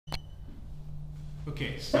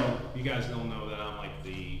Okay, so you guys don't know that I'm like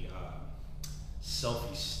the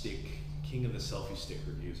selfie stick, king of the selfie stick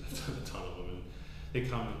reviews. I've done a ton of them.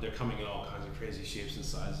 And they're coming in all kinds of crazy shapes and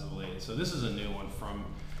sizes of late. So this is a new one from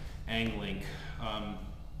Anglink. Go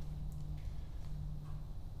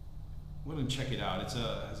ahead and check it out.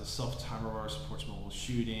 Has a self-timer bar, supports mobile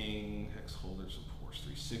shooting, hex holder supports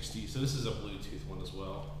 360. So this is a Bluetooth one as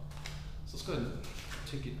well. So let's go ahead and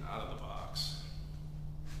take it out of the box.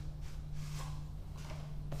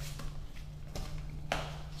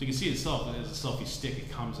 So you can see itself as a selfie stick. It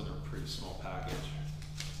comes in a pretty small package,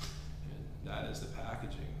 and that is the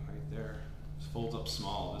packaging right there. It folds up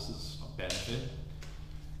small. This is a benefit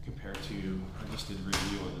compared to, I just did a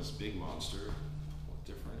review on this big monster. What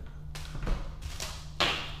different?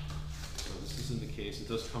 So this isn't the case. It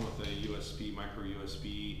does come with a USB, micro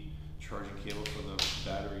USB charging cable for the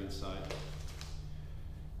battery inside.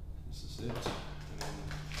 This is it. And then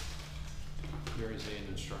there is an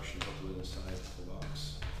instruction booklet inside the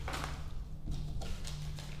box.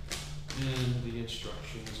 And the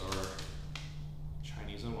instructions are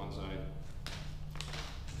Chinese on one side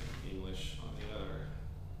and English on the other.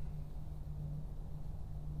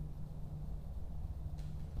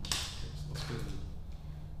 Okay, so let's go ahead.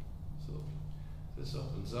 So this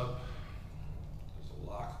opens up. There's a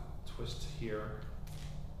lock twist here.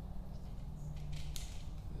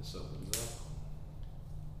 This opens up.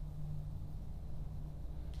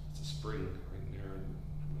 It's a spring right there. I'm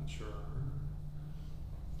not sure.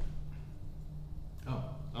 Oh,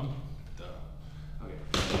 okay.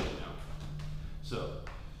 Now, so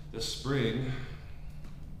the spring.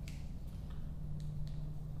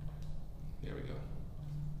 There we go.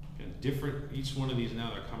 And different. Each one of these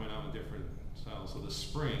now they're coming out in different styles. So the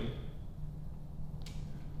spring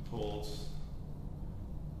holds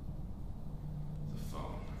the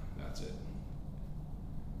phone. That's it.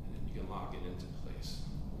 And then you can lock it into place.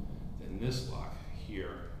 Then this lock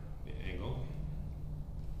here, the angle.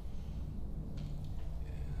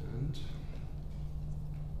 And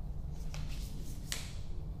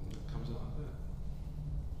it comes out like that.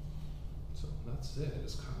 So that's it.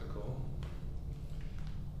 It's kind of cool.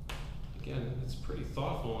 Again, it's pretty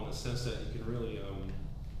thoughtful in the sense that you can really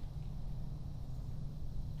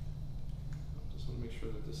just want to make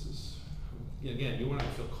sure that this is. Again, you want to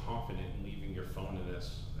feel confident in leaving your phone in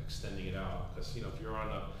this, extending it out, because if you're on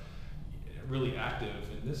a really active,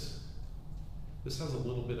 and this has a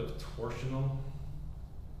little bit of torsional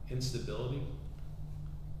instability.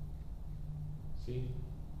 See?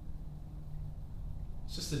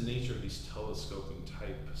 It's just the nature of these telescoping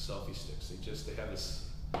type selfie sticks. They have this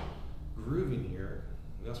groove in here,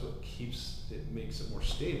 and that's what makes it more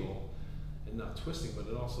stable and not twisting, but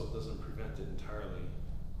it also doesn't prevent it entirely.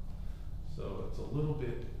 So it's a little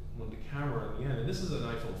bit, when the camera in the end, and this is an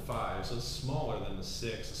iPhone 5, so it's smaller than the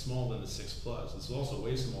 6, it's smaller than the 6 Plus. It's also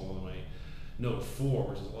way smaller than my Note 4,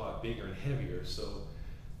 which is a lot bigger and heavier. So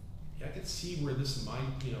I can see where this might,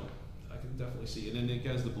 I can definitely see. And then it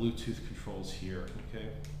has the Bluetooth controls here,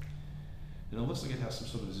 okay? And it looks like it has some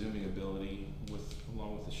sort of zooming ability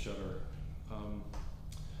along with the shutter.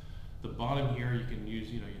 The bottom here, you can use,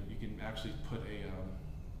 you can actually put a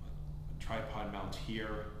tripod mount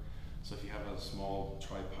here. So if you have a small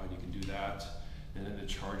tripod, you can do that. And then the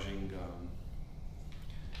charging,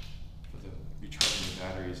 you're charging the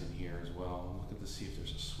batteries in here as well. I'm looking to see if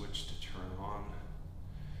there's a switch to turn on.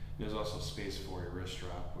 There's also space for a wrist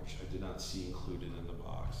strap, which I did not see included in the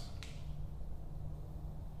box. Okay,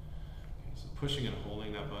 so pushing and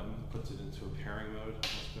holding that button puts it into a pairing mode.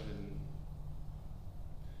 Let's go ahead and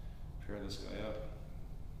pair this guy up.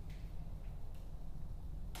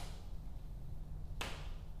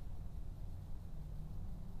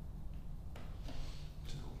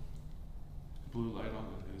 So, blue light on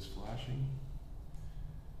it is flashing.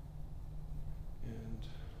 And I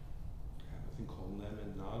have a thing called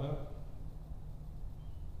lemon nada.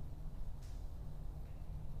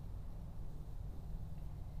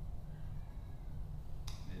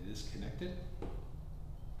 And it is connected.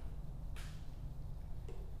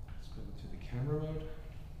 Let's go into the camera mode.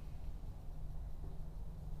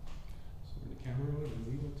 So we're in the camera mode, and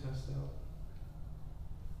we will test out.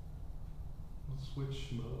 We'll switch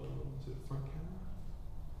mode to the front camera.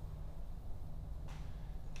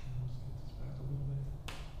 Back a little bit.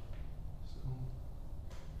 So,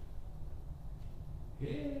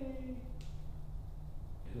 yay!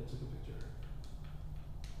 And it took a picture.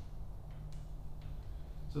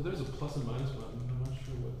 So there's a plus and minus button. I'm not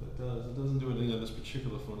sure what that does. It doesn't do anything on this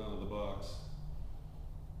particular phone out of the box.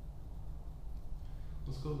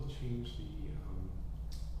 Let's go change the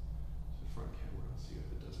front camera and see if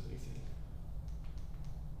it does anything.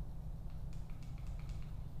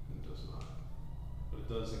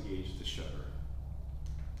 does engage the shutter.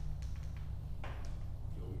 So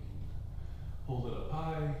we can hold it up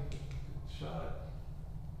high, shot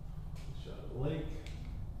of the lake,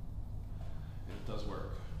 and it does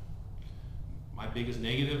work. My biggest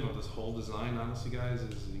negative of this whole design, honestly guys,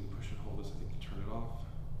 is you can push and hold this, I think you turn it off.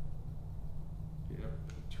 Yep,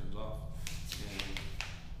 it turns off, and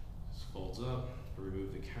this folds up,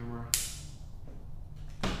 remove the camera.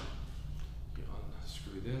 You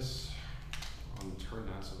unscrew this, turn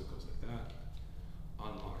that so it goes like that,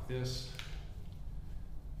 unlock this,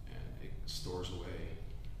 and it stores away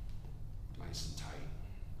nice and tight.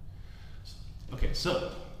 Okay,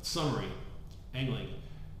 so summary, Anglink,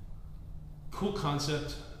 cool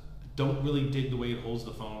concept. Don't really dig the way it holds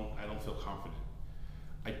the phone. I don't feel confident.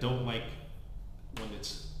 I don't like when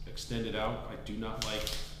it's extended out. I do not like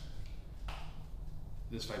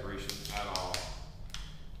this vibration at all.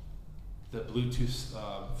 The Bluetooth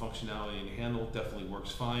functionality and handle definitely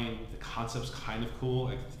works fine. The concept's kind of cool.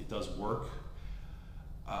 It does work,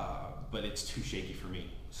 but it's too shaky for me.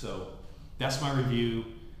 So that's my review.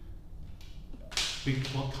 Big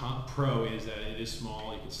pro is that it is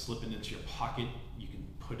small. You can slip it into your pocket. You can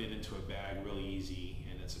put it into a bag really easy,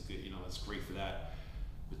 and it's a good, it's great for that.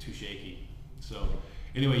 But too shaky. So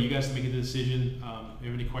anyway, you guys make a decision. If you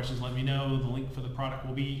have any questions, let me know. The link for the product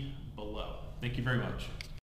will be below. Thank you very much.